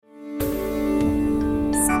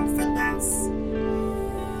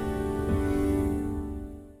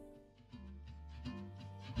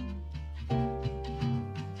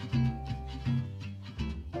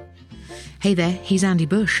Hey there, he's Andy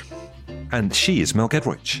Bush. And she is Mel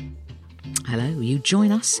Gedroych. Hello, you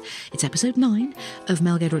join us. It's episode 9 of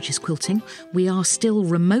Mel Gedroich's Quilting. We are still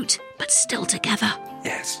remote, but still together.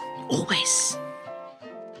 Yes. Always.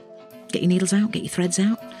 Get your needles out, get your threads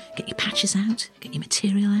out, get your patches out, get your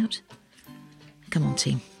material out. Come on,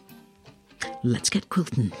 team. Let's get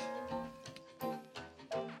quilting.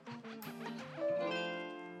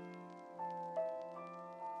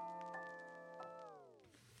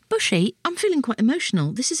 Bushy, I'm feeling quite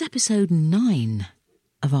emotional. This is episode 9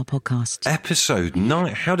 of our podcast. Episode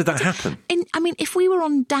 9? How did that happen? If we were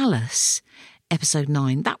on Dallas, episode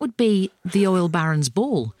 9, that would be the Oil Baron's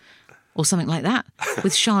Ball or something like that,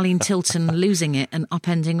 with Charlene Tilton losing it and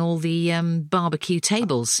upending all the barbecue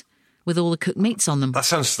tables with all the cooked meats on them. That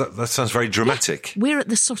sounds very dramatic. Yeah, we're at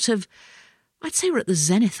the I'd say we're at the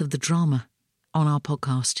zenith of the drama on our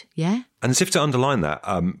podcast, yeah? And as if to underline that,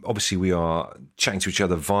 obviously we are chatting to each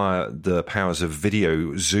other via the powers of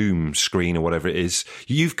video, Zoom screen or whatever it is.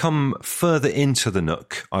 You've come further into the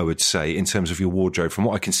nook, I would say, in terms of your wardrobe, from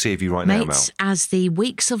what I can see of you right now, Mel. As the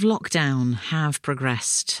weeks of lockdown have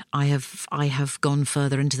progressed, I have gone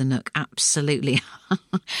further into the nook, absolutely.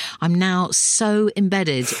 I'm now so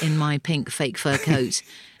embedded in my pink fake fur coat.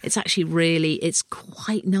 It's actually it's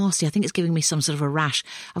quite nasty. I think it's giving me some sort of a rash.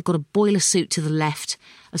 I've got a boiler suit to the left,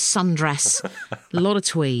 a sundress, a lot of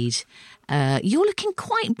tweed. You're looking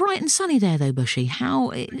quite bright and sunny there, though, Bushy.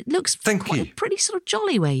 It looks pretty sort of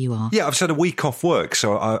jolly where you are. Yeah, I've had a week off work,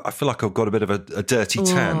 so I feel like I've got a bit of a dirty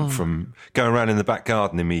tan from going around in the back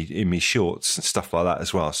garden in me shorts and stuff like that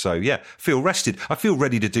as well. So yeah, feel rested. I feel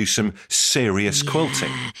ready to do some serious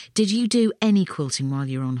quilting. Did you do any quilting while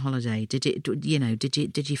you were on holiday?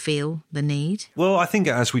 Did you feel the need? Well, I think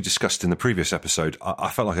as we discussed in the previous episode, I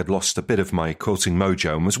felt like I'd lost a bit of my quilting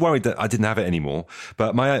mojo and was worried that I didn't have it anymore.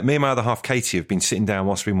 But me and my other half, Katie, have been sitting down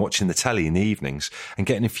whilst we've been watching the telly in the evenings and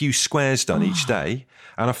getting a few squares done each day.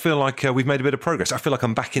 And I feel like we've made a bit of progress. I feel like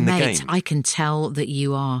I'm back in the game. I can tell that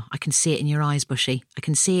you are. I can see it in your eyes, Bushy. I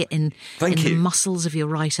can see it in the muscles of your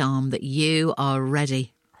right arm that you are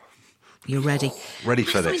ready. You're ready. Ready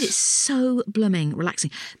for this. I find it so blooming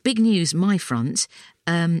relaxing. Big news, my front,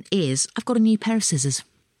 is I've got a new pair of scissors.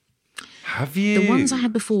 Have you? The ones I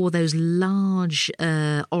had before were those large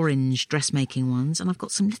orange dressmaking ones, and I've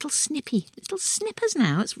got some little snippers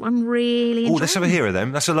now. I'm really enjoying. Oh, let's have a hear of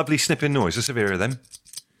them. That's a lovely snipping noise. Let's have a hear of them.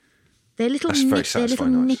 They're little nippy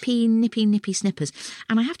snippers.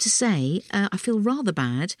 And I have to say, I feel rather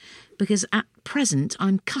bad because at present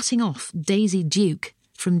I'm cutting off Daisy Duke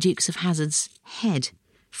from Dukes of Hazzard's head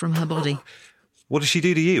from her body. What does she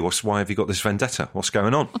do to you? Why have you got this vendetta? What's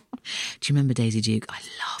going on? Do you remember Daisy Duke? I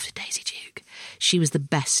loved Daisy Duke. She was the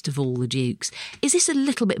best of all the Dukes. Is this a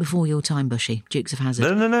little bit before your time, Bushy, Dukes of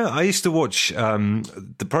Hazzard? No. I used to watch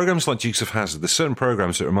the programmes like Dukes of Hazzard. There's certain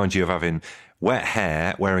programmes that remind you of having wet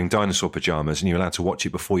hair, wearing dinosaur pyjamas, and you're allowed to watch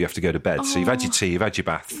it before you have to go to bed. So you've had your tea, you've had your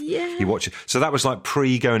bath, you watch it. So that was like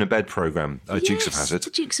pre-going to bed programme, Dukes of Hazzard. The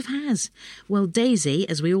Dukes of Haz. Well, Daisy,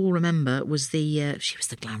 as we all remember, was she was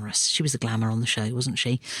the glamorous. She was the glamour on the show, wasn't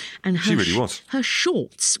she? And she really was. Her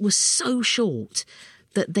shorts were so short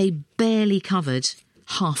that they barely covered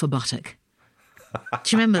half a buttock. Do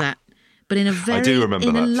you remember that? But in a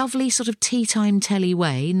a lovely sort of tea time telly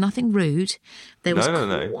way, nothing rude. There was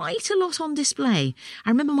quite a lot on display. I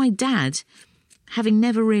remember my dad, having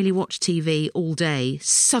never really watched TV all day,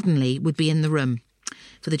 suddenly would be in the room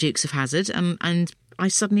for the Dukes of Hazzard, and I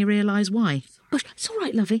suddenly realised why. But it's all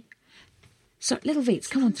right, lovey. So, little Veets,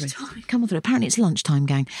 come on through. Come on through. Apparently it's lunchtime,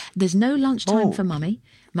 gang. There's no lunchtime for Mummy.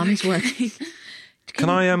 Mummy's working. Can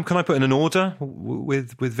I put in an order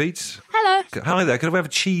with Veets? Hello. Hi there. Could I have a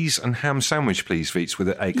cheese and ham sandwich, please, Veets, with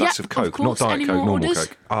a glass of Coke, course. not Diet Any Coke, more normal orders?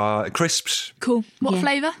 Coke. Crisps. Cool. What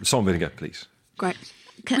flavour? Salt and vinegar, please. Great.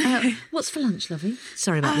 What's for lunch, lovey?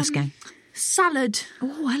 Sorry about this, gang. Salad.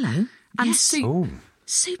 Oh, hello. And soup. Oh.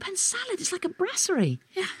 Soup and salad. It's like a brasserie.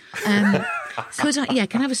 Yeah. Can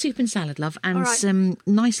I have a soup and salad, love, and some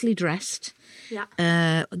nicely dressed. Yeah.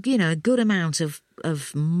 A good amount of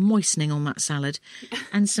moistening on that salad,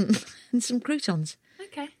 and some croutons.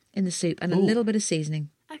 Okay. In the soup, and a little bit of seasoning.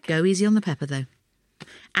 Okay. Go easy on the pepper though,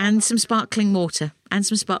 and some sparkling water,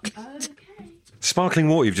 Sparkling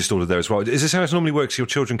water you've just ordered there as well. Is this how it normally works? Your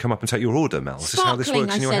children come up and take your order, Mel? Is this how this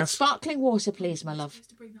works in your house? Sparkling water, please, my love.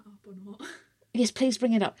 To bring that up or not? Yes, please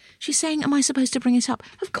bring it up. She's saying, am I supposed to bring it up?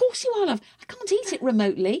 Of course you are, love. I can't eat it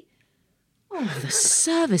remotely. Oh, the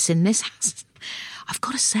service in this house. I've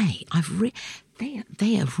got to say, they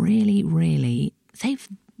have really,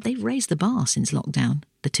 they've raised the bar since lockdown,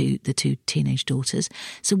 the two teenage daughters.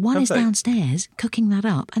 So one is downstairs cooking that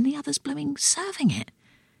up and the other's blooming serving it.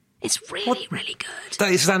 It's really, really good.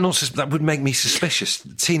 That would make me suspicious.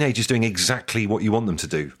 Teenagers doing exactly what you want them to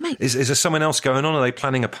do. Mate, is there someone else going on? Are they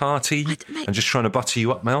planning a party and just trying to butter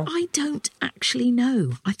you up, Mel? I don't actually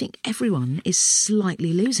know. I think everyone is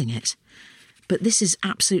slightly losing it. But this is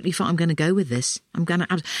absolutely fine. I'm going to go with this.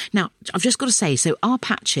 Now, I've just got to say, so our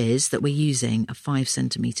patches that we're using are 5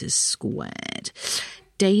 centimetres squared.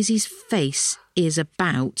 Daisy's face is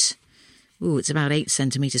about... it's about 8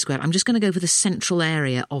 centimetres squared. I'm just going to go for the central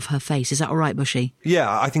area of her face. Is that all right, Bushy? Yeah,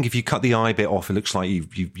 I think if you cut the eye bit off, it looks like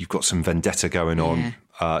you've got some vendetta going on.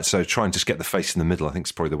 So try and just get the face in the middle, I think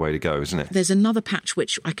is probably the way to go, isn't it? There's another patch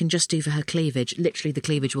which I can just do for her cleavage. Literally, the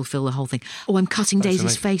cleavage will fill the whole thing. Oh, I'm cutting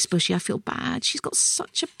Daisy's face, Bushy. I feel bad. She's got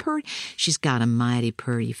She's got a mighty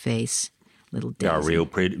pretty face. Little Daisy.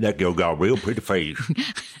 That girl got a real pretty face.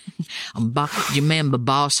 Do you remember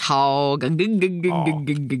Boss Hog? Do you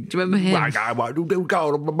remember him?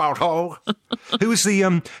 Who was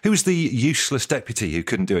the useless deputy who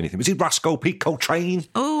couldn't do anything? Was it Roscoe Pete Coltrane?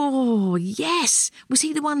 Oh, yes. Was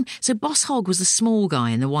he the one? So Boss Hog was the small guy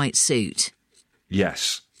in the white suit.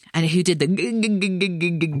 Yes. And who did the...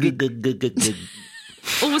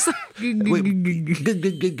 What was that?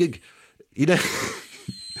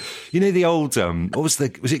 You know the old was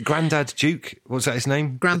it Grandad Duke? What was that his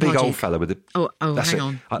name? Grandpa the big Duke. old fella with the hang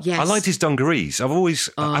on. Yes. I liked his dungarees. I've always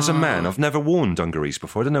as a man I've never worn dungarees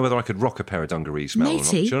before. I don't know whether I could rock a pair of dungarees, Mel, or not.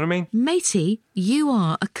 Do you know what I mean? Matey, you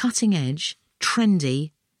are a cutting edge,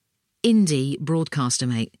 trendy, indie broadcaster,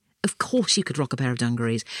 mate. Of course you could rock a pair of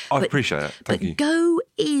dungarees. I appreciate it. Thank you. But go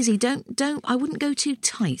easy. Don't I wouldn't go too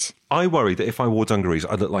tight. I worry that if I wore dungarees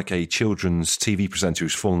I'd look like a children's TV presenter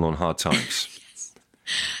who's fallen on hard times.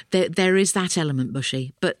 There is that element,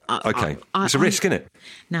 Bushy. But okay, it's a risk, isn't it?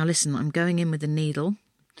 Now listen, I'm going in with the needle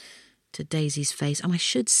to Daisy's face, and I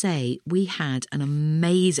should say we had an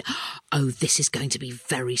amazing... Oh, this is going to be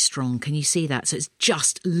very strong. Can you see that? So it's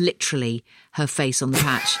just literally her face on the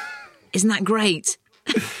patch. Isn't that great?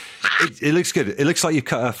 It looks good. It looks like you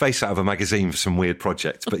cut her face out of a magazine for some weird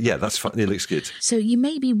project. But yeah, that's fun. It looks good. So you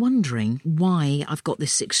may be wondering why I've got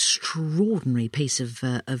this extraordinary piece of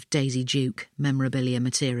Daisy Duke memorabilia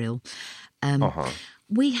material.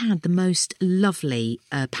 We had the most lovely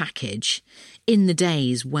package in the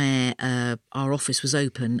days where our office was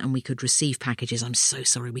open and we could receive packages. I'm so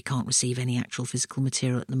sorry we can't receive any actual physical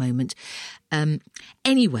material at the moment.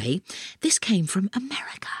 Anyway, this came from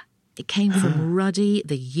America. It came from Ruddy,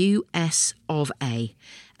 the US of A.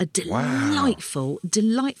 A delightful,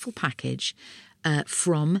 delightful package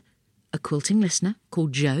from a quilting listener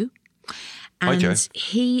called Joe. And Hi, Joe.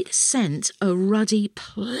 He sent a Ruddy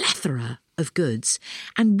plethora of goods.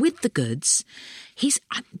 And with the goods,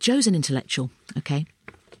 Joe's an intellectual, okay?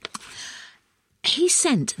 He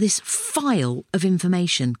sent this file of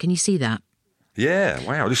information. Can you see that? Yeah,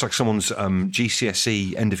 wow. It looks like someone's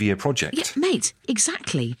GCSE end-of-year project. Yeah, mate,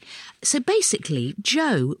 exactly. So basically,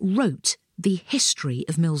 Joe wrote the history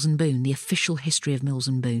of Mills and Boon, the official history of Mills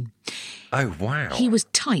and Boon. Oh, wow. He was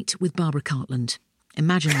tight with Barbara Cartland.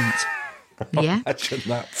 Imagine that. Yeah? Imagine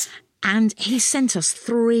that. And he sent us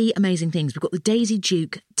 3 amazing things. We've got the Daisy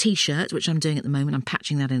Duke T-shirt, which I'm doing at the moment. I'm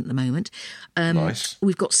patching that in at the moment. Nice.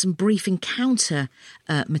 We've got some brief encounter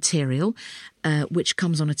material, which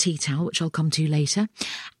comes on a tea towel, which I'll come to later.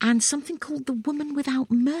 And something called The Woman Without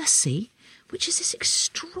Mercy, which is this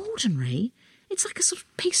extraordinary... It's like a sort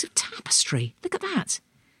of piece of tapestry. Look at that.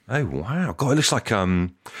 Oh, wow. God, it looks like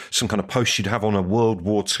some kind of post you'd have on a World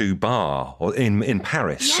War II bar or in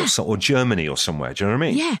Paris or Germany or somewhere. Do you know what I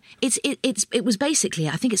mean? Yeah. It was basically,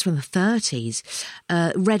 I think it's from the 30s,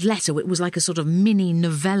 Red Letter. It was like a sort of mini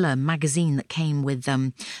novella magazine that came with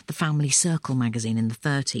the Family Circle magazine in the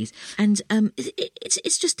 30s. And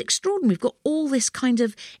it's just extraordinary. We've got all this kind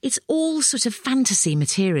of, it's all sort of fantasy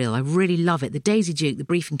material. I really love it. The Daisy Duke, the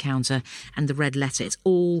Brief Encounter and the Red Letter. It's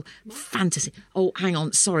all fantasy. Oh, hang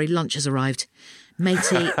on. Sorry, lunch has arrived.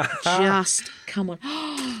 Matey, just come on.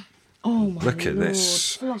 Oh, my Look at Lord.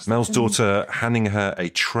 this. Mel's daughter handing her a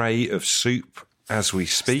tray of soup as we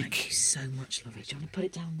speak. Thank you so much, lovely. Do you want to put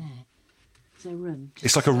it down there? Is there room?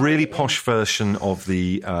 It's like a really posh version of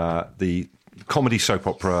the comedy soap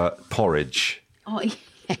opera Porridge. Oh, yeah,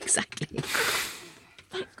 exactly.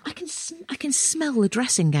 I can smell the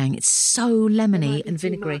dressing, gang. It's so lemony and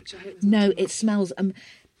vinegary. No, it smells...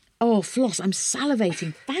 Oh, Floss, I'm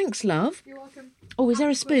salivating. Thanks, love. You're welcome. Oh, is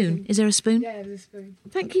there a spoon? Is there a spoon? Yeah, there's a spoon.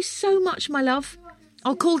 Thank you so much, my love.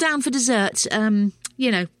 I'll call down for dessert,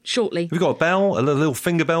 shortly. Have you got a bell, a little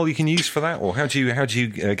finger bell you can use for that? Or how do you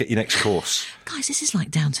get your next course? Guys, this is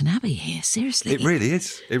like Downton Abbey here, seriously. It really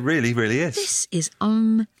is. It really, really is. This is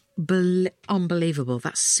unbelievable. unbelievable.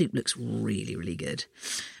 That soup looks really, really good.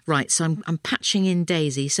 Right, so I'm patching in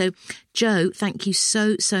Daisy. So, Joe, thank you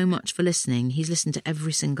so much for listening. He's listened to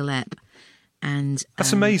every single ep. And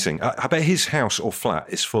that's amazing. I bet his house or flat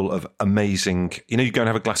is full of amazing. You know, you go and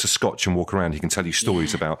have a glass of scotch and walk around. He can tell you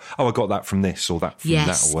stories about, I got that from this or that from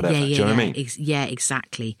that or whatever. Do you know what I mean? Yeah,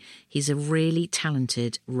 exactly. He's a really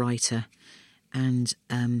talented writer, and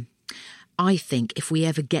I think if we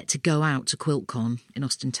ever get to go out to QuiltCon in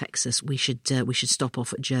Austin, Texas, we should stop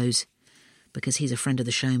off at Joe's because he's a friend of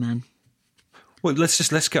the show, man. Well,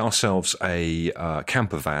 let's get ourselves a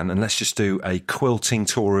camper van and let's just do a quilting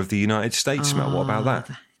tour of the United States, Mel. What about that?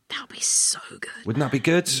 That would be so good. Wouldn't that be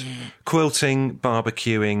good? Yeah. Quilting,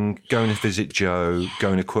 barbecuing, going to visit Joe,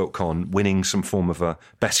 going to QuiltCon, winning some form of a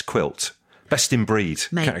best quilt, best in breed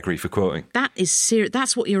category for quilting. That is serious.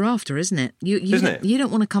 That's what you're after, isn't it? Isn't it? You don't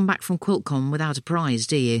want to come back from QuiltCon without a prize,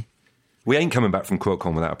 do you? We ain't coming back from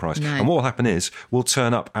QuiltCon without a prize. No. And what will happen is we'll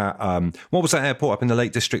turn up at, what was that airport up in the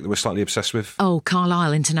Lake District that we're slightly obsessed with? Oh,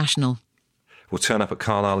 Carlisle International. We'll turn up at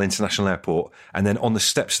Carlisle International Airport and then on the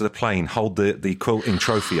steps of the plane hold the quilting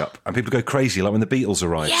trophy up and people go crazy like when the Beatles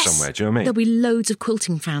arrive somewhere. Do you know what I mean? There'll be loads of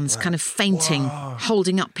quilting fans kind of fainting,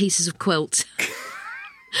 holding up pieces of quilt.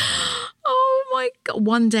 Oh, my God.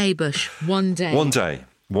 One day, Bush. One day.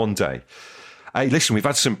 One day. Hey, listen, we've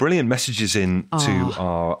had some brilliant messages in to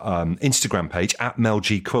our Instagram page,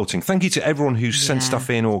 @MelGQuilting. Thank you to everyone who's sent stuff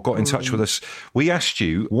in or got in touch with us. We asked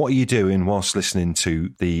you, what are you doing whilst listening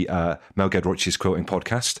to the Mel Giedroyc's Quilting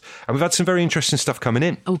podcast? And we've had some very interesting stuff coming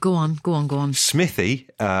in. Oh, go on. Smithy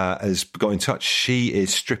has got in touch. She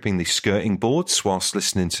is stripping the skirting boards whilst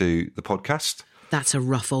listening to the podcast. That's a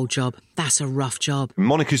rough old job. That's a rough job.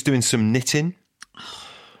 Monica's doing some knitting.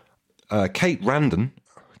 Kate Randon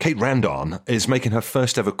is making her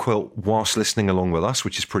first ever quilt whilst listening along with us,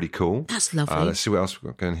 which is pretty cool. That's lovely. Let's see what else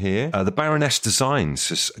we've got going here. The Baroness Designs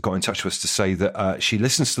has got in touch with us to say that she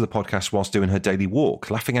listens to the podcast whilst doing her daily walk.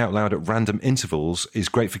 Laughing out loud at random intervals is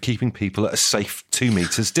great for keeping people at a safe 2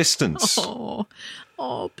 meters distance.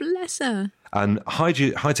 Oh, bless her. And hi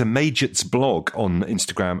to Majit's blog on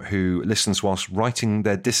Instagram, who listens whilst writing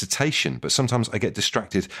their dissertation. But sometimes I get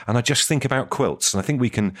distracted and I just think about quilts. And I think we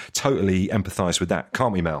can totally empathise with that,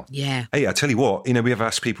 can't we, Mel? Yeah. Hey, I tell you what, we have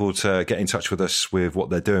asked people to get in touch with us with what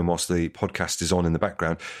they're doing whilst the podcast is on in the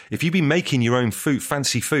background. If you've been making your own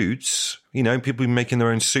fancy foods, people making their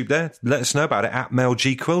own soup there, let us know about it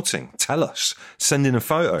 @MelGQuilting. Tell us. Send in a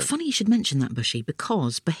photo. Funny you should mention that, Bushy,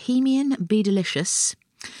 because Bohemian Be Delicious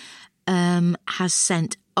has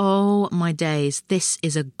sent, oh my days, this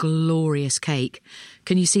is a glorious cake.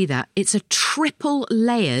 Can you see that? It's a triple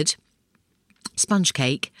layered sponge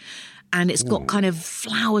cake and it's got kind of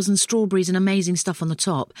flowers and strawberries and amazing stuff on the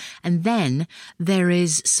top. And then there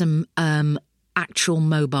is some actual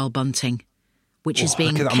mobile bunting, which is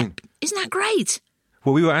being kept. Isn't that great?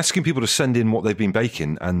 Well, we were asking people to send in what they've been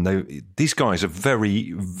baking, and these guys are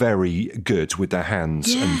very, very good with their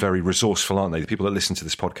hands and very resourceful, aren't they? The people that listen to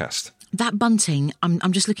this podcast. That bunting,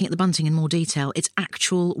 I'm just looking at the bunting in more detail. It's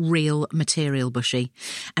actual, real material, Bushy,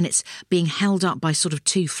 and it's being held up by sort of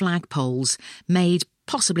 2 flagpoles made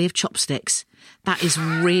possibly of chopsticks. That's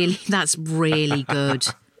really good.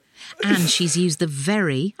 And she's used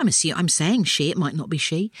I'm saying she, it might not be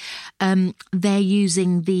she. They're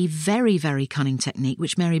using the very, very cunning technique,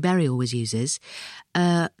 which Mary Berry always uses,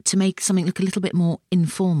 to make something look a little bit more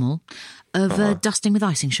informal, of dusting with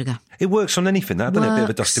icing sugar. It works on anything, that, doesn't it? A bit of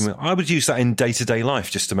a dusting. I would use that in day-to-day life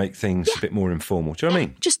just to make things a bit more informal. Do you know what I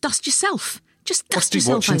mean? Just dust yourself. Just dust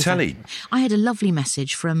yourself watching over. telly. I had a lovely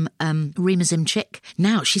message from Rima Zimchik.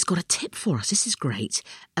 Now, she's got a tip for us. This is great.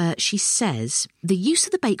 She says, the use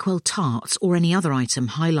of the Bakewell tarts or any other item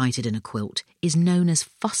highlighted in a quilt is known as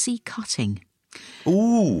fussy cutting.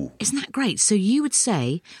 Ooh. Isn't that great? So you would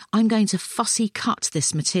say, I'm going to fussy cut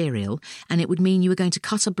this material, and it would mean you were going to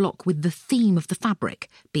cut a block with the theme of the fabric,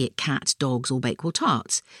 be it cats, dogs or Bakewell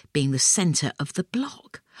tarts, being the centre of the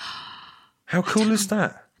block. How cool is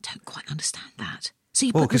that? I don't quite understand that.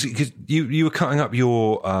 So because you were cutting up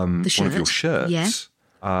your one of your shirts, yeah.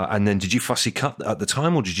 And then did you fussy cut at the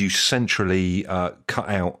time, or did you centrally cut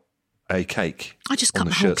out a cake? I just cut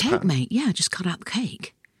the whole cake, pattern? Mate. Yeah, just cut out the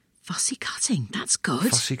cake. Fussy cutting, that's good.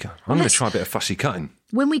 Fussy cut. I'm going to try a bit of fussy cutting.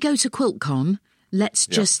 When we go to QuiltCon, let's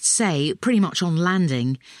just say, pretty much on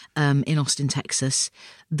landing in Austin, Texas,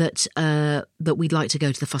 that we'd like to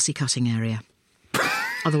go to the fussy cutting area.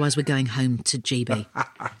 Otherwise, we're going home to GB.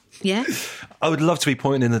 Yeah? I would love to be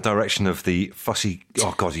pointing in the direction of the fussy...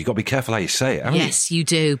 Oh, God, you've got to be careful how you say it, haven't you? Yes, you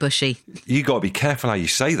do, Bushy. You've got to be careful how you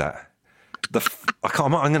say that.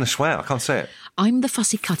 I'm going to swear. I can't say it. I'm the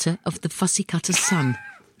fussy cutter of the fussy cutter's son.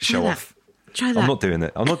 Show off. Try that. I'm not doing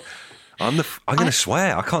it. I'm going to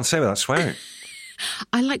swear. I can't say without swearing.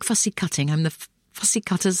 I like fussy cutting. I'm the fussy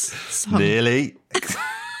cutter's son. Nearly.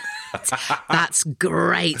 That's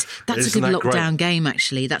great. That's a good lockdown game,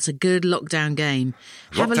 actually. That's a good lockdown game.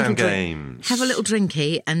 Lockdown games. Have a little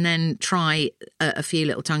drinky and then try a few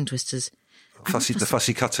little tongue twisters. The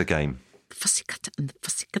fussy cutter game. Fussy cutter and the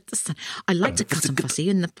fussy cutter's son. I like to cut and fussy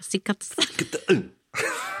and the fussy cutter's son.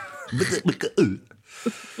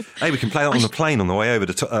 Hey, we can play that on the plane on the way over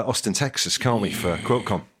to Austin, Texas, can't we, for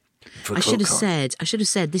QuiltCon? I should have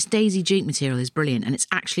said this Daisy Duke material is brilliant, and it's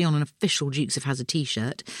actually on an official Dukes of Hazzard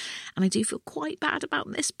t-shirt. And I do feel quite bad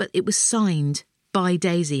about this, but it was signed by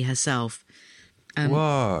Daisy herself.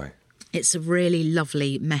 Why? It's a really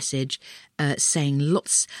lovely message saying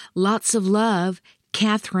lots of love,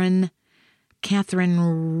 Catherine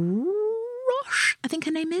Roche, I think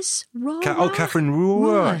her name is. Catherine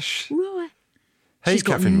Roche. Hey, she's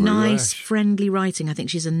got Catherine nice, Roche. Friendly writing. I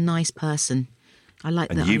think she's a nice person. I like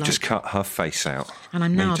that. And you've just cut her face out. And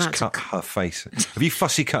I'm now about to cut her face. Have you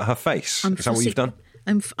fussy cut her face? Is that what you've done?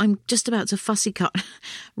 I'm just about to fussy cut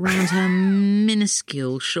round her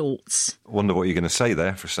minuscule shorts. I wonder what you're going to say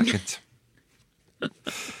there for a second.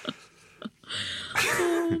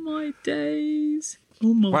 Oh my days!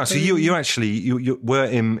 Oh my. Wow! So you actually were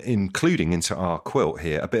including into our quilt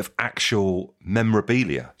here a bit of actual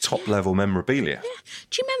memorabilia, top level memorabilia. Yeah.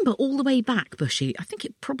 Do you remember all the way back, Bushy? I think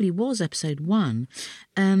it probably was episode 1.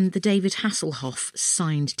 The David Hasselhoff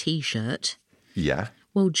signed T-shirt. Yeah.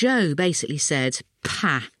 Well, Joe basically said,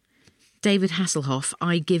 "Pah, David Hasselhoff,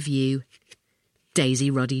 I give you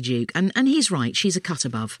Daisy Ruddy Duke," and he's right. She's a cut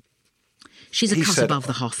above. She's a cut above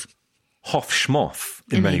the Hoff. Hoff Schmoff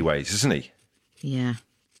in many ways, isn't he? Yeah.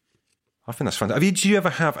 I think that's fun. Did you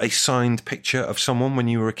ever have a signed picture of someone when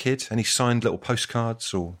you were a kid? Any signed little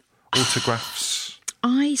postcards or autographs?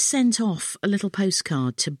 I sent off a little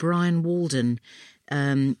postcard to Brian Walden,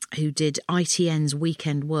 who did ITN's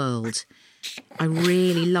Weekend World. I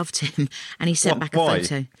really loved him, and he sent back a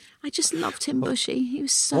photo. I just loved him, Bushy. He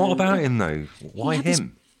was so... What about him, though? Why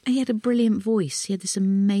him? He had a brilliant voice. He had this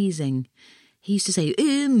amazing... He used to say,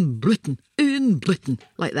 in Britain,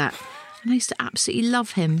 like that. And I used to absolutely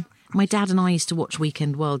love him. My dad and I used to watch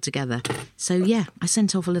Weekend World together. So, yeah, I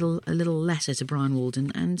sent off a little letter to Brian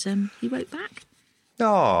Walden, and he wrote back.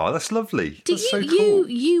 Oh, that's lovely. That's so cool.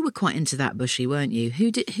 You were quite into that, Bushy, weren't you?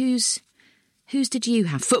 Whose did you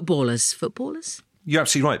have? Footballers? You're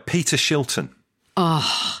absolutely right. Peter Shilton.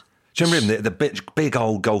 Oh. Do you remember him? The big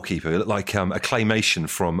old goalkeeper, looked like a claymation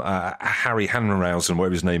from Harry Harryhausen,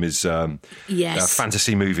 whatever his name is. Yes. A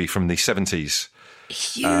fantasy movie from the 70s.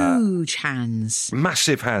 Huge hands.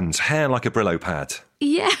 Massive hands. Hair like a Brillo pad.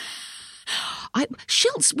 Yeah.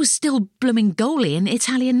 Schultz was still blooming goalie in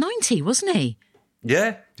Italian 90, wasn't he?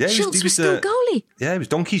 Yeah. Schultz was still goalie. Yeah, it was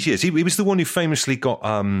donkey's years. He was the one who famously got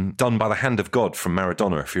done by the hand of God from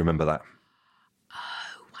Maradona, if you remember that.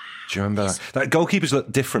 Do you remember that? That goalkeepers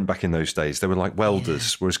looked different back in those days. They were like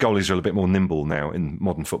welders, whereas goalies are a bit more nimble now in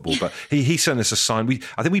modern football. But he sent us a sign.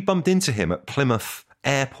 I think we bumped into him at Plymouth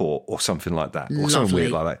Airport or something like that, or something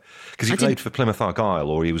weird like that. Because he played for Plymouth Argyle,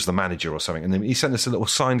 or he was the manager or something. And then he sent us a little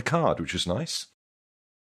signed card, which was nice.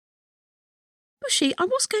 Bushy, I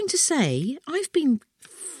was going to say, I've been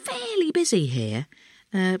fairly busy here.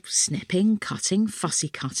 Snipping, cutting, fussy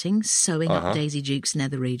cutting, sewing up Daisy Duke's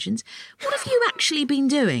nether regions. What have you actually been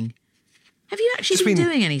doing? Have you actually been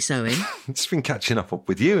doing any sewing? Just been catching up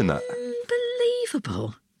with you and that.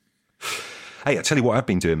 Unbelievable. Hey, I tell you what I've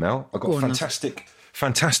been doing, Mel. I've got a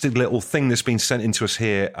fantastic little thing that's been sent into us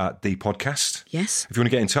here at the podcast. Yes. If you want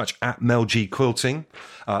to get in touch, at Mel G Quilting,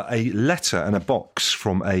 a letter and a box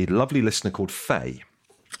from a lovely listener called Faye.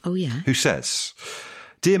 Oh, yeah. Who says,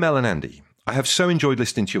 "Dear Mel and Andy, I have so enjoyed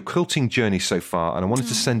listening to your quilting journey so far, and I wanted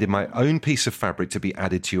to send in my own piece of fabric to be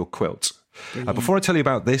added to your quilt. Before I tell you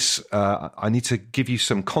about this, I need to give you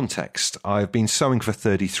some context. I've been sewing for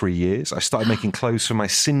 33 years. I started making clothes for my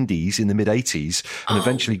Cindy's in the mid-80s and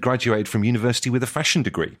eventually graduated from university with a fashion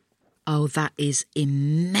degree." Oh, that is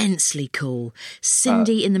immensely cool.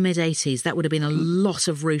 Cindy in the mid-80s, that would have been a lot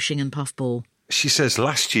of ruching and puffball. She says,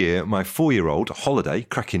 "Last year, my 4-year-old, Holiday,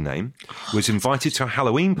 cracking name, was invited to a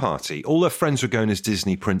Halloween party. All her friends were going as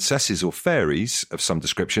Disney princesses or fairies of some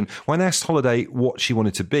description. When I asked Holiday what she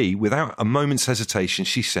wanted to be, without a moment's hesitation,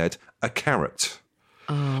 she said, a carrot.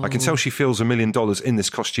 I can tell she feels $1 million in this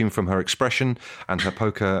costume from her expression and her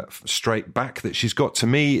poker straight back that she's got. To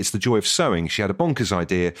me, it's the joy of sewing. She had a bonkers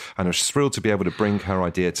idea and was thrilled to be able to bring her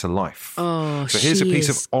idea to life. Oh, so here's a piece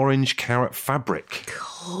of orange carrot fabric."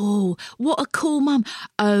 Cool. What a cool mum.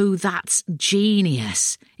 Oh, that's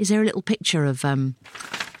genius. Is there a little picture of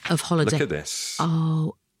of holiday. Look at this.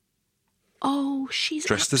 Oh, she's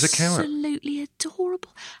dressed as a carrot. Absolutely adorable.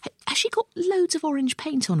 Has she got loads of orange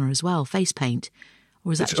paint on her as well, face paint?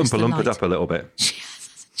 Or is that just the light? It's up a little bit.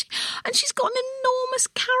 And she's got an enormous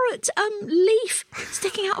carrot leaf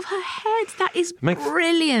sticking out of her head. That is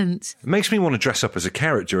brilliant. It makes me want to dress up as a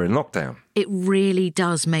carrot during lockdown. It really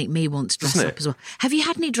does make me want to dress up as well. Have you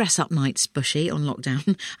had any dress-up nights, Bushy, on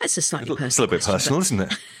lockdown? That's a slightly personal. It's a little bit personal, isn't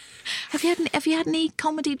it? Have you had any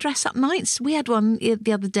comedy dress-up nights? We had one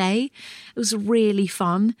the other day. It was really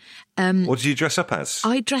fun. What did you dress up as?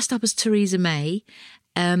 I dressed up as Theresa May.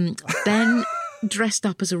 Ben dressed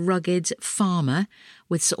up as a rugged farmer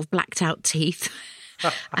with sort of blacked-out teeth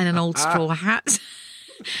and an old straw hat.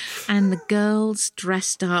 And the girls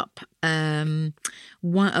dressed up. Veets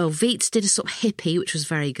did a sort of hippie, which was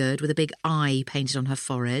very good, with a big eye painted on her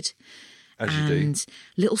forehead. As you do. And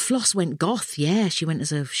little Floss went goth. Yeah, she went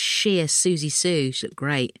as a sheer Susie Sue. She looked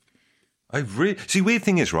great. See, weird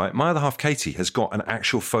thing is, right, my other half, Katie, has got an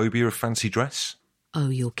actual phobia of fancy dress. Oh,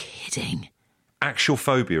 you're kidding. Actual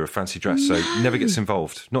phobia of fancy dress, so never gets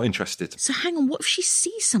involved. Not interested. So hang on, what if she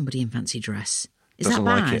sees somebody in fancy dress? Doesn't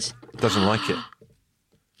that bad? like it. Doesn't like it.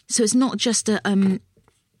 So it's not just a...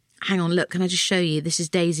 hang on, look, can I just show you? This is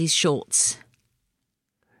Daisy's shorts.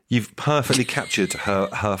 You've perfectly captured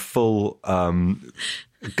her full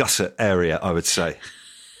gusset area, I would say.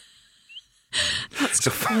 That's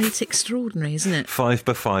quite extraordinary, isn't it?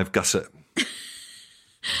 5x5 gusset.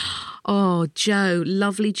 Oh, Joe,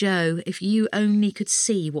 lovely Joe, if you only could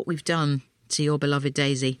see what we've done to your beloved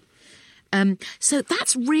Daisy. So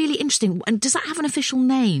that's really interesting. And does that have an official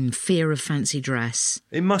name, fear of fancy dress?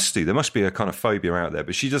 It must do. There must be a kind of phobia out there,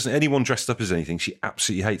 but she doesn't... Anyone dressed up as anything, she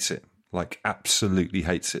absolutely hates it. Like, absolutely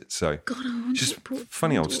hates it. So, just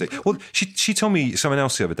funny old stick. Well, she told me something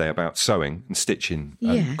else the other day about sewing and stitching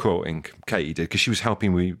and quilting. Katie did, because she was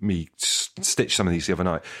helping me stitch some of these the other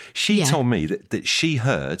night. She told me that she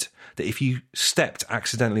heard that if you stepped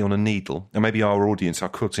accidentally on a needle, and maybe our audience, our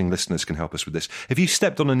quilting listeners can help us with this, if you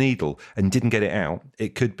stepped on a needle and didn't get it out,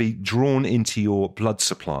 it could be drawn into your blood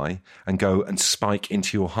supply and go and spike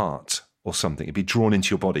into your heart. Or something. It'd be drawn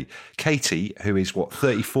into your body. Katie, who is,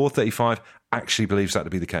 34, 35, actually believes that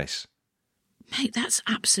to be the case. Mate, that's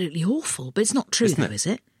absolutely awful. But it's not true, though, is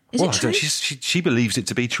it? Is it true? She believes it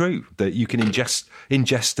to be true, that you can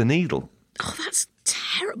ingest a needle. Oh, that's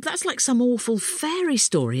terrible. That's like some awful fairy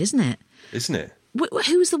story, isn't it? Isn't it?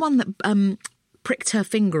 Who was the one that pricked her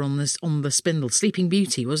finger on the spindle? Sleeping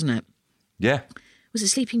Beauty, wasn't it? Yeah. Was it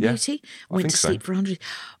Sleeping Beauty? Went to sleep for 100.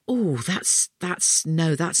 Oh, that's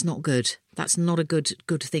not good. That's not a good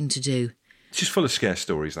thing to do. It's just full of scare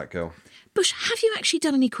stories, that girl. Bush, have you actually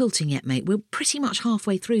done any quilting yet, mate? We're pretty much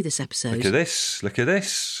halfway through this episode. Look at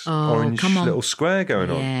this. Oh, orange come on. Little square going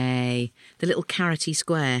on. Yay. The little carroty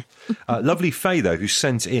square. Lovely Faye, though, who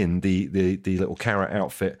sent in the little carrot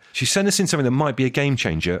outfit. She sent us in something that might be a game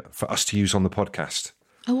changer for us to use on the podcast.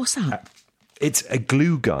 Oh, what's that? It's a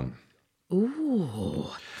glue gun. Ooh.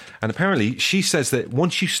 And apparently she says that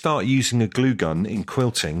once you start using a glue gun in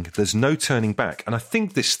quilting, there's no turning back. And I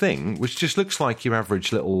think this thing, which just looks like your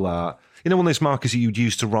average little, one of those markers that you'd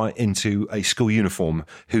use to write into a school uniform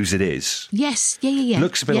whose it is. Yes, yeah.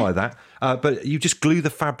 Looks a bit like that. But you just glue the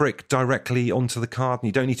fabric directly onto the card and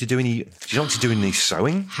you don't need to do any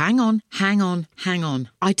sewing. Hang on.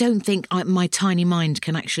 I don't think my tiny mind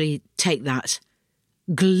can actually take that.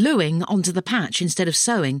 Gluing onto the patch instead of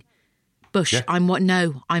sewing. Bush, yeah.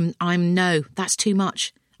 No, that's too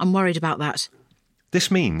much. I'm worried about that. This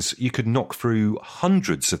means you could knock through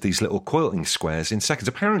hundreds of these little quilting squares in seconds.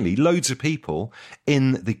 Apparently, loads of people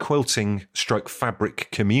in the quilting / fabric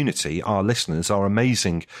community, our listeners, our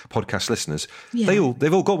amazing podcast listeners,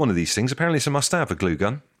 they've all got one of these things. Apparently, it's a must-have, a glue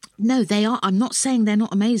gun. No, they are. I'm not saying they're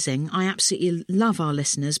not amazing. I absolutely love our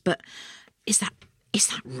listeners, but is that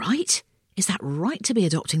right? Is that right to be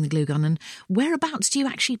adopting the glue gun? And whereabouts do you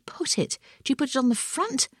actually put it? Do you put it on the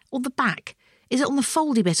front or the back? Is it on the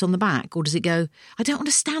foldy bit on the back, or does it go... I don't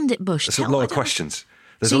understand it, Bush. There's a lot of questions.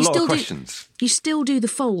 There's a lot of questions. You still do the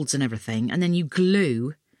folds and everything, and then you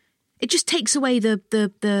glue. It just takes away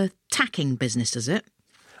the tacking business, does it?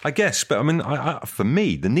 I guess, but I mean, for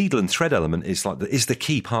me, the needle and thread element is the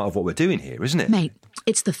key part of what we're doing here, isn't it? Mate,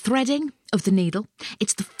 it's the threading of the needle.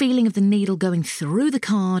 It's the feeling of the needle going through the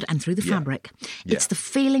card and through the fabric. Yeah. It's the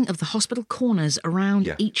feeling of the hospital corners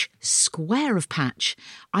around each square of patch.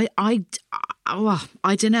 I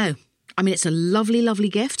don't know. I mean, it's a lovely, lovely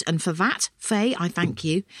gift, and for that, Faye, I thank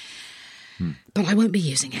you. but I won't be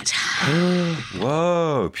using it.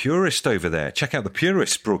 Whoa, purist over there. Check out the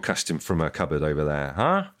purist broadcasting from her cupboard over there,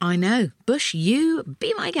 huh? I know. Bush, you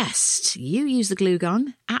be my guest. You use the glue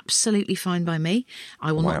gun. Absolutely fine by me.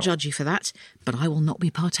 I will not judge you for that, but I will not be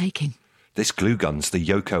partaking. This glue gun's the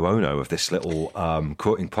Yoko Ono of this little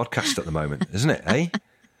quoting podcast at the moment, isn't it, eh?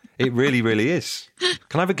 It really, really is.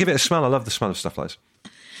 Can I give it a smell? I love the smell of stuff like this.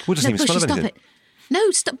 Well, it doesn't even smell of anything. Stop it. No,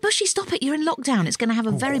 Bushy, stop it. You're in lockdown. It's going to have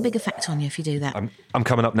a very big effect on you if you do that. I'm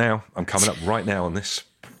coming up now. I'm coming up right now on this.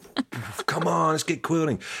 Come on, let's get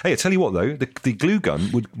quilting. Hey, I tell you what, though, the glue gun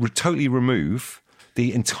would totally remove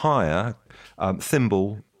the entire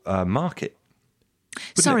thimble market.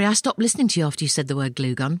 Sorry, I stopped listening to you after you said the word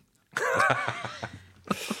glue gun.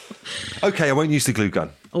 OK, I won't use the glue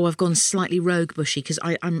gun. Oh, I've gone slightly rogue, Bushy, because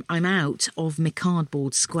I'm out of my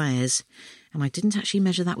cardboard squares. And I didn't actually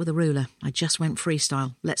measure that with a ruler. I just went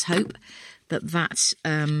freestyle. Let's hope that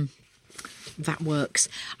works.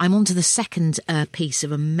 I'm on to the second piece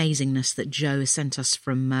of amazingness that Joe has sent us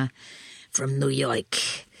from New York.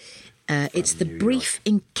 It's the Brief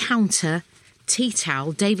Encounter Tea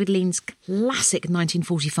Towel, David Lean's classic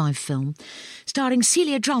 1945 film, starring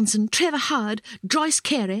Celia Johnson, Trevor Howard, Joyce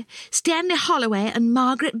Carey, Stanley Holloway and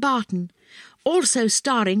Margaret Barton. Also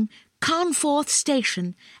starring Carnforth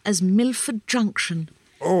Station as Milford Junction.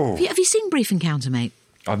 Oh. Have you seen Brief Encounter, mate?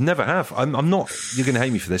 I've never have. I'm not... You're going to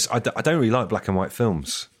hate me for this. I don't really like black and white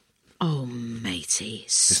films. Oh, matey,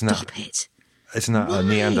 stop it. Isn't that a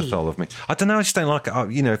Neanderthal of me? I don't know, I just don't like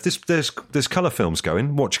it. If there's colour films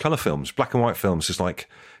going, watch colour films. Black and white films is like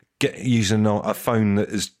using a phone that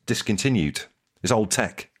is discontinued. It's old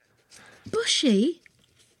tech. Bushy...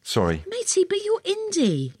 Sorry, matey, but you're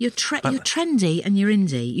indie. You're trendy and you're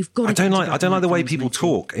indie. You've got. I don't like the way people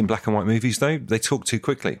talk in black and white movies. Though they talk too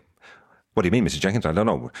quickly. What do you mean, Mrs. Jenkins? I don't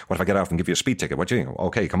know. What if I get out and give you a speed ticket? What do you think?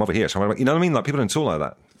 Okay, come over here. So you know what I mean? Like people don't talk like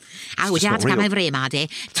that. Would you like to come over here, Mardy?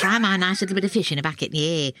 Try my nice little bit of fish in a bucket.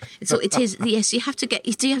 Yeah. So it is. Yes, you have to get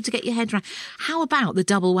your head around. How about the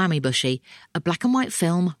double whammy, Bushy? A black and white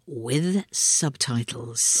film with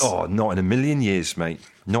subtitles. Oh, not in a million years, mate.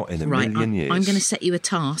 Not in a million years. I'm going to set you a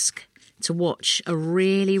task to watch a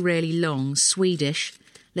really, really long Swedish.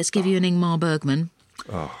 Let's give you an Ingmar Bergman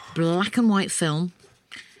black and white film.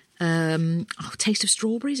 Taste of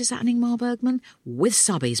Strawberries, is that an Ingmar Bergman? With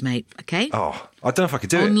subbies, mate, okay? Oh, I don't know if I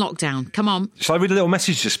could do it. On lockdown, come on. Shall I read a little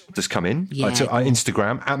message that's come in? Yeah. To our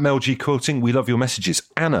Instagram, @MelG Quilting. We love your messages.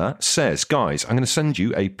 Anna says, guys, I'm going to send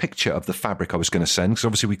you a picture of the fabric I was going to send, because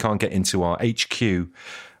obviously we can't get into our HQ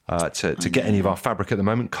to get any of our fabric at the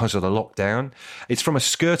moment because of the lockdown. It's from a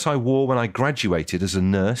skirt I wore when I graduated as a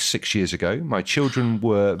nurse 6 years ago. My children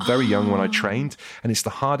were very young when I trained, and it's the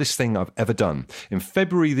hardest thing I've ever done. In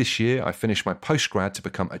February this year, I finished my postgrad to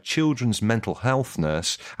become a children's mental health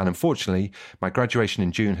nurse, and unfortunately, my graduation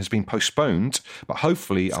in June has been postponed, but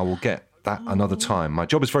hopefully I will get that another time. My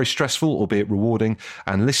job is very stressful, albeit rewarding,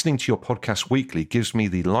 and listening to your podcast weekly gives me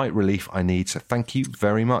the light relief I need, so thank you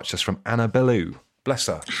very much. That's from Anna Bellew. Bless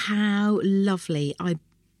her. How lovely. I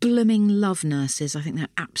blooming love nurses. I think they're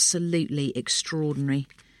absolutely extraordinary.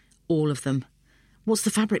 All of them. What's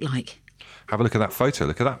the fabric like? Have a look at that photo.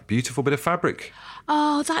 Look at that beautiful bit of fabric.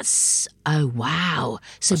 Oh, wow.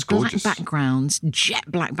 So that's black gorgeous. Backgrounds, jet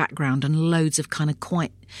black background, and loads of kind of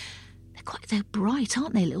they're bright,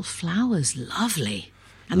 aren't they? Little flowers. Lovely.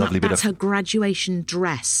 And that's her graduation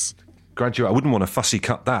dress. I wouldn't want to fussy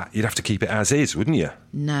cut that. You'd have to keep it as is, wouldn't you?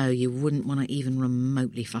 No, you wouldn't want to even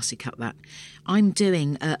remotely fussy cut that. I'm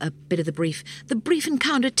doing a bit of the brief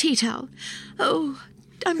encounter tea towel. Oh,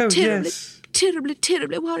 I'm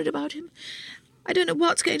terribly worried about him. I don't know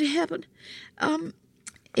what's going to happen.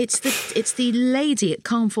 It's the lady at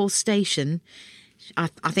Carnforth Station. I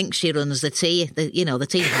think she runs the tea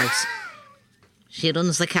house. She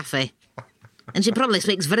runs the cafe. And she probably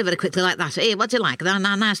speaks very, very quickly like that. Hey, what do you like?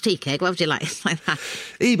 Nice tea cake. What would you like? Like that.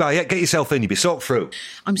 eBay, get yourself in. You'll be soaked through.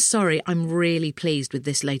 I'm sorry. I'm really pleased with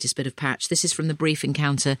this latest bit of patch. This is from the Brief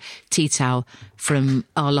Encounter tea towel from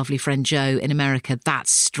our lovely friend Joe in America.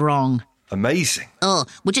 That's strong. Amazing. Oh,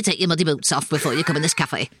 would you take your muddy boots off before you come in this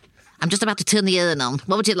cafe? I'm just about to turn the urn on.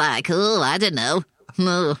 What would you like? Oh, I don't know.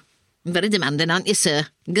 Oh, very demanding, aren't you, sir?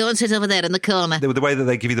 Go and sit over there in the corner. The way that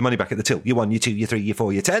they give you the money back at the till. You 1, you 2, you 3, you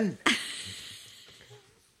 4, you 10.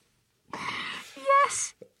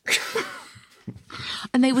 Yes.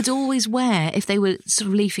 And they would always wear, if they were sort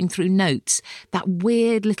of leafing through notes, that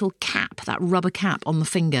weird little cap, that rubber cap on the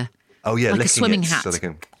finger. Oh, yeah, like a swimming hat. So they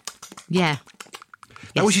can... Yeah.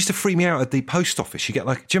 That always used to freak me out at the post office. You get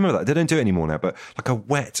do you remember that? They don't do it anymore now, but like a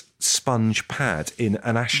wet sponge pad in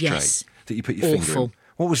an ashtray that you put your finger in.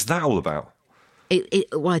 What was that all about?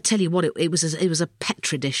 Well, I tell you what, it was a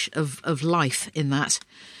Petri dish of life in that.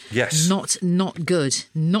 Yes. Not good.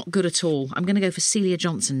 Not good at all. I'm going to go for Celia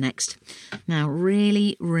Johnson next. Now,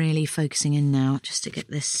 really, really focusing in now, just to get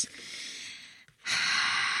this.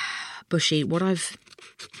 Bushy, what I've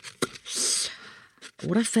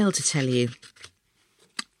failed to tell you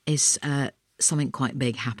is something quite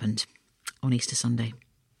big happened on Easter Sunday.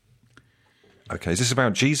 Okay, is this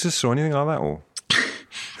about Jesus or anything like that, or?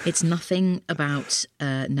 It's nothing about,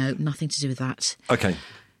 no, nothing to do with that. Okay.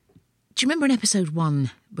 Do you remember in episode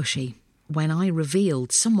 1, Bushy, when I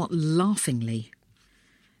revealed somewhat laughingly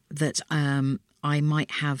that I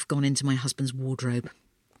might have gone into my husband's wardrobe?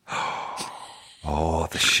 Oh,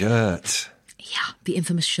 the shirt. Yeah, the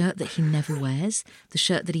infamous shirt that he never wears, the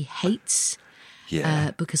shirt that he hates.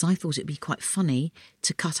 Yeah. Because I thought it'd be quite funny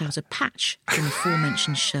to cut out a patch from the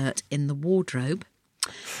aforementioned shirt in the wardrobe,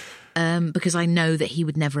 because I know that he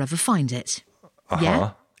would never ever find it.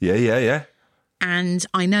 Uh-huh. Yeah. And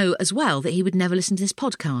I know as well that he would never listen to this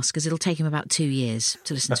podcast because it'll take him about 2 years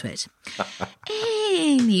to listen to it.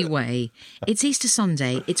 Anyway, it's Easter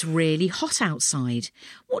Sunday. It's really hot outside.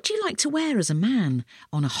 What do you like to wear as a man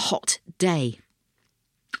on a hot day?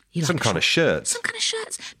 Some kind of shirt. Some kind of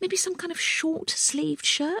shirts. Maybe some kind of short-sleeved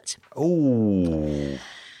shirt. Oh.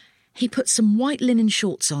 He put some white linen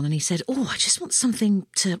shorts on and he said, I just want something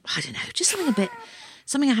to, I don't know, just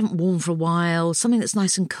something I haven't worn for a while, something that's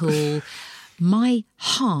nice and cool. My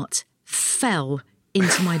heart fell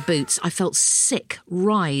into my boots. I felt sick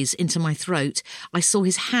rise into my throat. I saw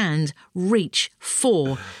his hand reach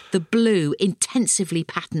for the blue, intensively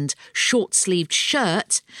patterned, short-sleeved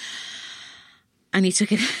shirt. And he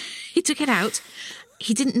took it out.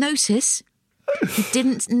 He didn't notice. He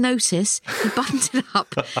buttoned it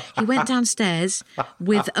up. He went downstairs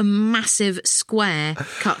with a massive square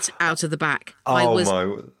cut out of the back. I was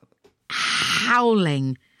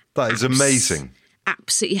howling. That is amazing.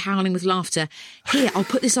 Absolutely howling with laughter. Here, I'll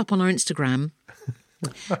put this up on our Instagram.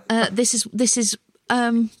 This is.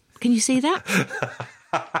 Can you see that?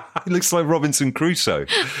 He looks like Robinson Crusoe.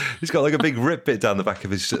 He's got like a big rip bit down the back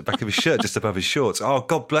of his shirt, just above his shorts. Oh,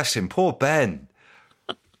 God bless him, poor Ben.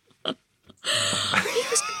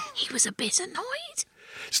 He was a bit annoyed.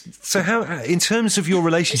 So, how, in terms of your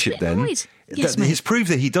relationship, then, yes, it's proved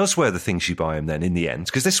that he does wear the things you buy him. Then, in the end,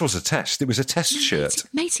 because this was a test. It was a test shirt.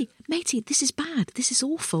 Matey, this is bad. This is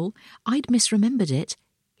awful. I'd misremembered it.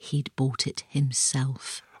 He'd bought it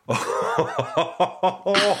himself. He'd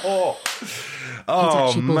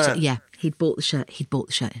bought the shirt. He'd bought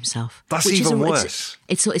the shirt himself. That's even worse.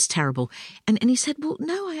 It's terrible. And he said, "Well,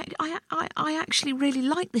 no, I actually really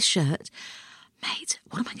like this shirt, mate.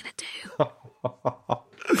 What am I going to do?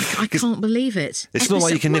 I can't believe it. It's not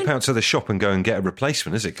like you can nip out to the shop and go and get a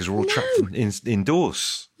replacement, is it? Because we're all trapped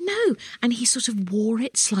indoors." No, and he sort of wore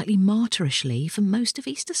it slightly martyrishly for most of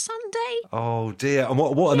Easter Sunday. Oh dear! And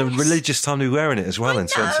what a religious time to be wearing it as well. In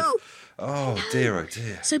terms of, oh dear.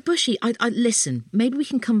 So Bushy, I listen. Maybe we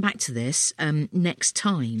can come back to this next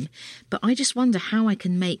time. But I just wonder how I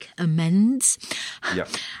can make amends. Yeah.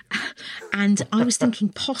 And I was thinking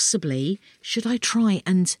possibly should I try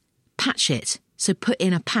and patch it? So put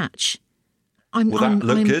in a patch. Will that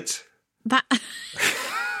look good?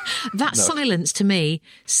 That silence to me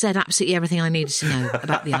said absolutely everything I needed to know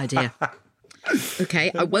about the idea.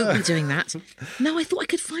 Okay, I won't be doing that. No, I thought I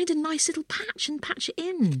could find a nice little patch and patch it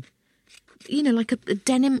in. You know, like a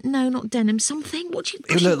denim. No, not denim. Something. What do you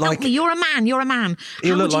help me? You're a man.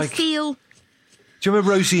 How would you feel? Do you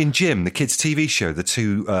remember Rosie and Jim, the kids' TV show? The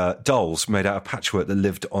two dolls made out of patchwork that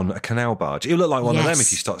lived on a canal barge. It'll look like one of them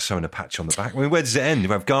if you start sewing a patch on the back. I mean, where does it end? You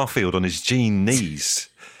have Garfield on his jean knees.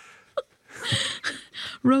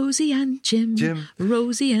 Rosie and Jim.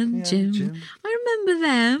 Rosie and Jim. I remember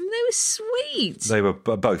them. They were sweet. They were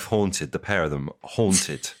both haunted, the pair of them.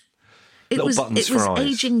 Haunted. It was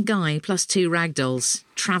aging Guy plus 2 ragdolls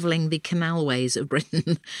travelling the canalways of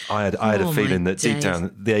Britain. I had a feeling that deep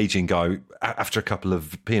down, the aging Guy, after a couple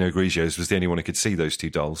of Pinot Grigios, was the only one who could see those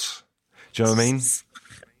 2 dolls. Do you know what I mean?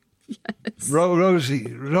 Yes.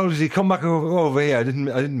 Rosie, come back over here. I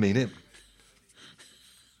didn't mean it.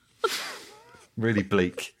 Really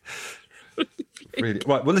bleak. Really.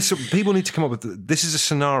 Right, well, listen, people need to come up with... This is a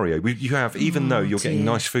scenario. You have, even though you're getting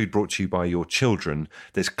nice food brought to you by your children,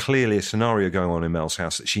 there's clearly a scenario going on in Mel's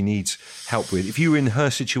house that she needs help with. If you were in her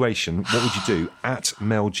situation, what would you do? At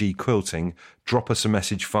Mel G Quilting, drop us a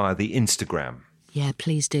message via the Instagram. Yeah,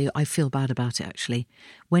 please do. I feel bad about it, actually.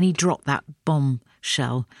 When he dropped that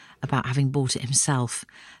bombshell about having bought it himself,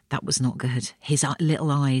 that was not good. His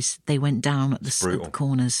little eyes, they went down at the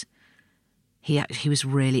corners. He was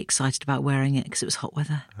really excited about wearing it because it was hot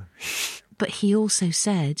weather. But he also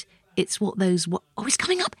said it's what those... Oh, he's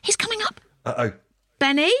coming up. He's coming up. Uh-oh.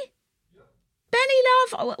 Benny? Benny,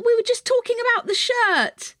 love, we were just talking about the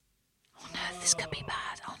shirt. Oh, no, this could be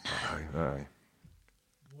bad. Oh, no.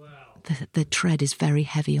 Oh. The tread is very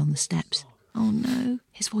heavy on the steps. Oh, no.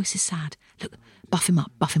 His voice is sad. Look, buff him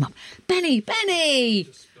up. Benny!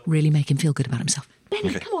 Really make him feel good about himself.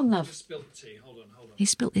 Benny, come on, love. He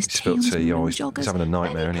spilt his tea on his joggers. He's having a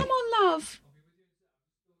nightmare, Benny, isn't he? come on, love.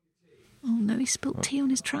 Oh, no, he spilt tea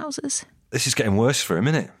on his trousers. This is getting worse for him,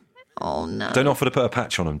 isn't it? Oh, no. Don't offer to put a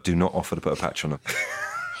patch on him. Do not offer to put a patch on him.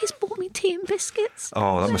 He's bought me tea and biscuits.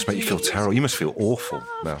 Oh, that must make you feel terrible. You must feel awful,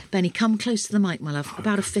 Mel. Benny, come close to the mic, my love.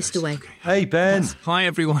 About a fist away. Hey, Ben. Hi,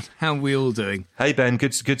 everyone. How are we all doing? Hey, Ben.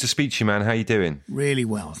 Good to speak to you, man. How you doing? Really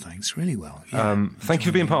well, thanks. Really well. Yeah. Thank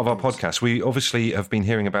you for being part of our podcast. We obviously have been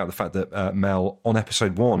hearing about the fact that Mel, on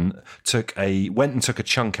episode 1, went and took a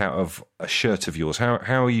chunk out of a shirt of yours. How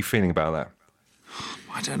are you feeling about that?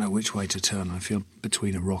 I don't know which way to turn. I feel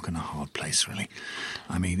between a rock and a hard place, really.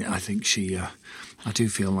 I mean, I think I do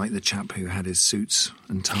feel like the chap who had his suits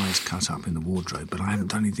and ties cut up in the wardrobe, but I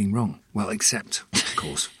haven't done anything wrong. Well, except, of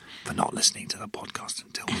course, for not listening to the podcast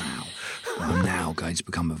until now. I'm now going to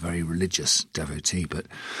become a very religious devotee, but...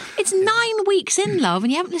 It's 9 weeks in, love,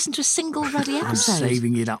 and you haven't listened to a single bloody episode. I'm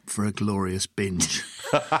saving it up for a glorious binge.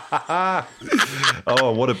 Oh,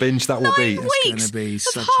 what a binge that will be. 9 weeks It's gonna be of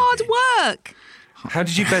such a hard binge. work. How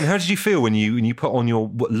did you feel when you put on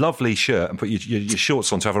your lovely shirt and put your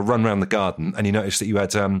shorts on to have a run around the garden and you noticed that you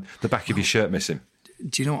had the back of your shirt missing?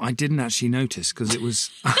 Do you know what? I didn't actually notice because it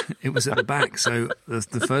was at the back. So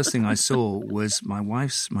the first thing I saw was my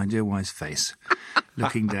dear wife's face,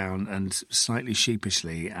 looking down and slightly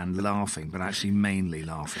sheepishly and laughing, but actually mainly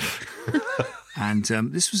laughing. And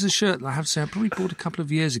this was a shirt that I have to say I probably bought a couple of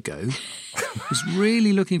years ago. I was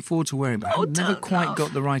really looking forward to wearing it, but I never quite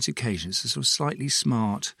got the right occasion. It's a sort of slightly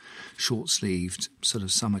smart, short-sleeved, sort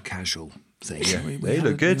of summer casual thing. Yeah, they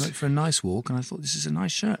look good. We went for a nice walk, and I thought, this is a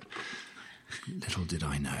nice shirt. Little did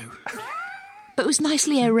I know. But it was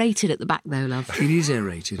nicely aerated at the back, though, love. It is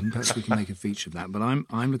aerated, and perhaps we can make a feature of that. But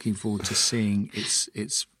I'm looking forward to seeing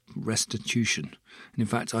its restitution. And in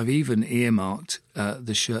fact, I've even earmarked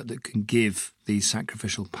the shirt that can give the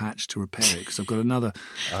sacrificial patch to repair it, because I've got another.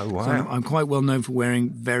 Oh, wow. So I'm quite well known for wearing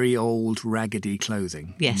very old, raggedy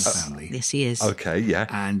clothing in the family. Yes, he is. Okay, yeah.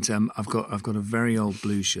 And I've got a very old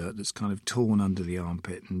blue shirt that's kind of torn under the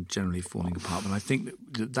armpit and generally falling apart. But I think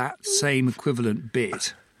that same equivalent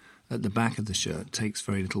bit at the back of the shirt takes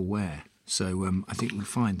very little wear. So I think we'll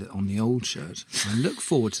find that on the old shirt, I look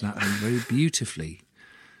forward to that being very beautifully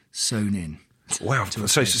sewn in. Wow,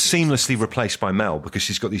 so it's seamlessly replaced by Mel because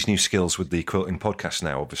she's got these new skills with the quilting podcast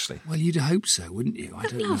now, obviously. Well, you'd hope so, wouldn't you? I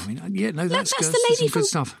don't know. I mean, that's the lady from good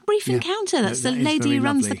stuff. Brief Encounter. That's the lady who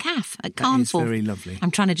runs the cafe at Carnforth. That is very lovely.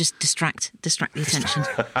 I'm trying to just distract the attention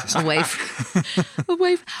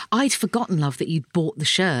away. I'd forgotten, love, that you'd bought the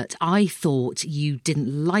shirt. I thought you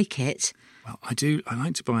didn't like it. Well, I do. I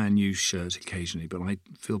like to buy a new shirt occasionally, but I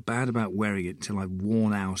feel bad about wearing it until I've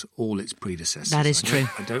worn out all its predecessors. That is true.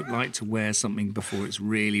 I don't like to wear something before it's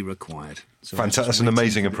really required. So fantastic. That's an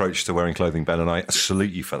amazing approach to wearing clothing, Ben, and I salute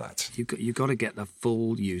you for that. You've got to get the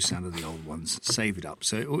full use out of the old ones. Save it up.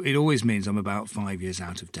 So it always means I'm about 5 years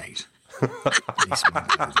out of date. At least my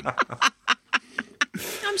clothing.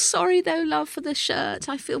 I'm sorry, though, love, for the shirt.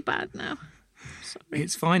 I feel bad now. Sorry.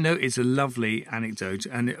 It's fine, though. It's a lovely anecdote.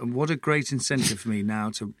 And what a great incentive for me now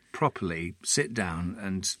to properly sit down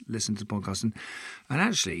and listen to the podcast. And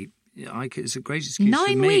actually, it's a great excuse 9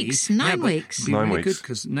 for me. weeks. 9 weeks. It'd be 9 really weeks. good,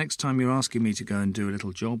 because next time you're asking me to go and do a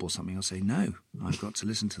little job or something, I'll say, no, I've got to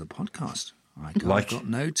listen to the podcast. I've got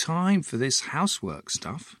no time for this housework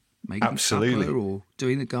stuff. Making Absolutely. supper or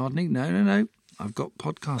doing the gardening. No. I've got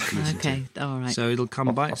podcasts to listen to. Okay, all right. So it'll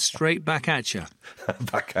come straight back at you.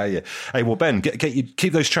 Back at you. Hey, well, Ben,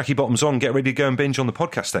 keep those tracky bottoms on. Get ready to go and binge on the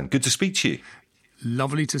podcast then. Good to speak to you.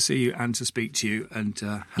 Lovely to see you and to speak to you, and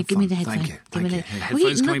have You give fun. me the headphone. Thank you. Give me Thank the you.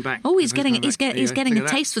 Headphones coming back. Oh, he's Headphones getting coming back. he's getting Look a at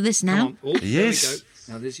that. taste for this now. Come on. Oh, He there we is.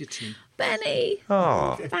 go. Now there's your tea. Benny.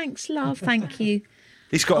 Oh. Thanks, love. Thank you.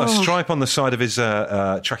 He's got a stripe on the side of his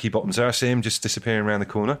tracky bottoms there. I see him just disappearing around the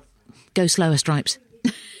corner. Go slower, Stripes.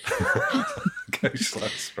 Go slow,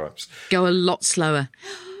 Stripes. Go a lot slower.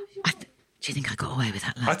 Do you think I got away with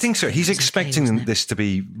that, lad? I think so. He's It was expecting wasn't it? this to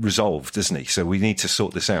be resolved, isn't he? So we need to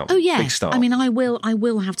sort this out. Oh, yeah. Big start. I mean, I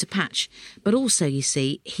will have to patch. But also, you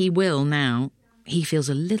see, he will now. He feels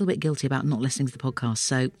a little bit guilty about not listening to the podcast.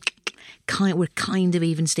 So we're kind of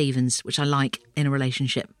even Stevens, which I like in a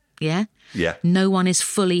relationship. Yeah? Yeah. No one is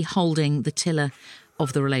fully holding the tiller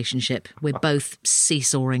of the relationship. We're both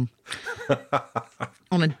seesawing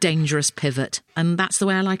on a dangerous pivot. And that's the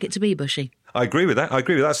way I like it to be, Bushy. I agree with that.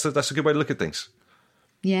 That's a good way to look at things.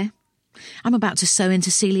 Yeah. I'm about to sew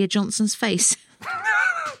into Celia Johnson's face.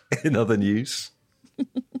 In other news.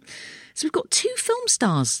 So we've got 2 film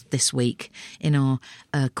stars this week in our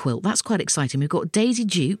quilt. That's quite exciting. We've got Daisy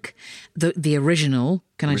Duke, the original,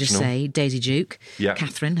 I just say, Daisy Duke. Yeah.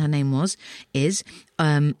 Catherine, her name is.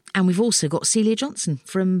 And we've also got Celia Johnson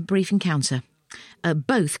from Brief Encounter.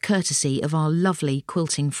 Both courtesy of our lovely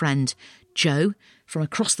quilting friend, Joe, from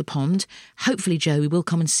across the pond. Hopefully, Joe, we will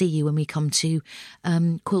come and see you when we come to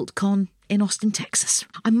QuiltCon in Austin, Texas.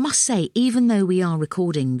 I must say, even though we are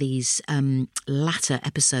recording these latter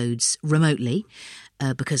episodes remotely,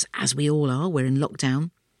 because as we all are, we're in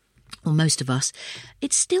lockdown, or most of us,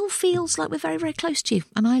 it still feels like we're very, very close to you.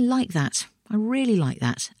 And I like that. I really like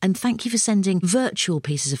that. And thank you for sending virtual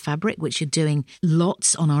pieces of fabric, which you're doing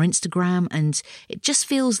lots on our Instagram. And it just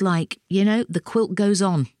feels like, the quilt goes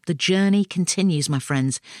on. The journey continues, my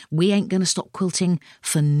friends. We ain't going to stop quilting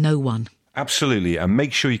for no one. Absolutely. And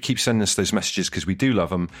make sure you keep sending us those messages because we do love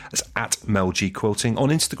them. It's at Mel G Quilting on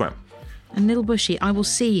Instagram. And Little Bushy, I will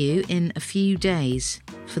see you in a few days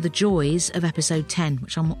for the joys of episode 10,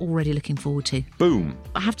 which I'm already looking forward to. Boom.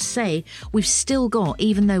 I have to say, we've still got,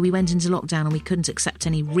 even though we went into lockdown and we couldn't accept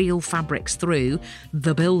any real fabrics through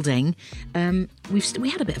the building, we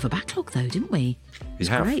had a bit of a backlog though, didn't we? It's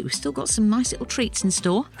great. We've still got some nice little treats in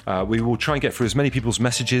store. We will try and get through as many people's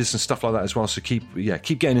messages and stuff like that as well. So keep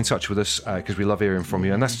getting in touch with us because we love hearing from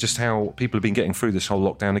you. And that's just how people have been getting through this whole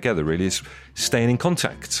lockdown together, really, is staying in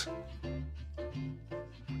contact.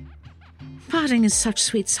 Parting is such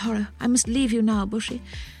sweet sorrow. I must leave you now, Bushy.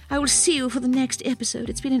 I will see you for the next episode.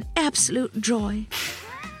 It's been an absolute joy.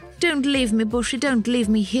 Don't leave me, Bushy. Don't leave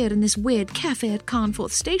me here in this weird cafe at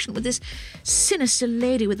Carnforth Station with this sinister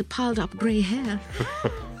lady with the piled-up grey hair.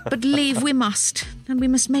 But leave we must, and we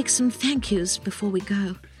must make some thank yous before we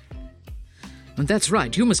go. And that's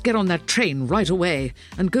right. You must get on that train right away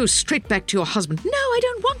and go straight back to your husband. No, I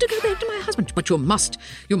don't want to go back to my husband. But you must.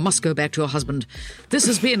 You must go back to your husband. This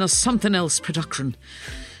has been a something else production.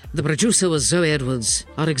 The producer was Zoe Edwards.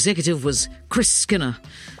 Our executive was Chris Skinner.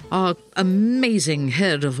 Our amazing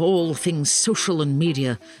head of all things social and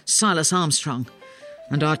media, Silas Armstrong.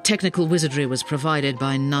 And our technical wizardry was provided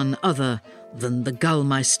by none other than the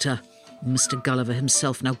Gullmeister, Mr. Gulliver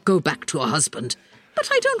himself. Now go back to your husband. But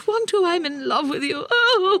I don't want to. I'm in love with you.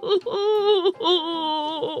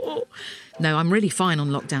 No, I'm really fine on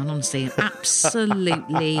lockdown, honestly.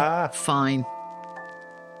 Absolutely fine.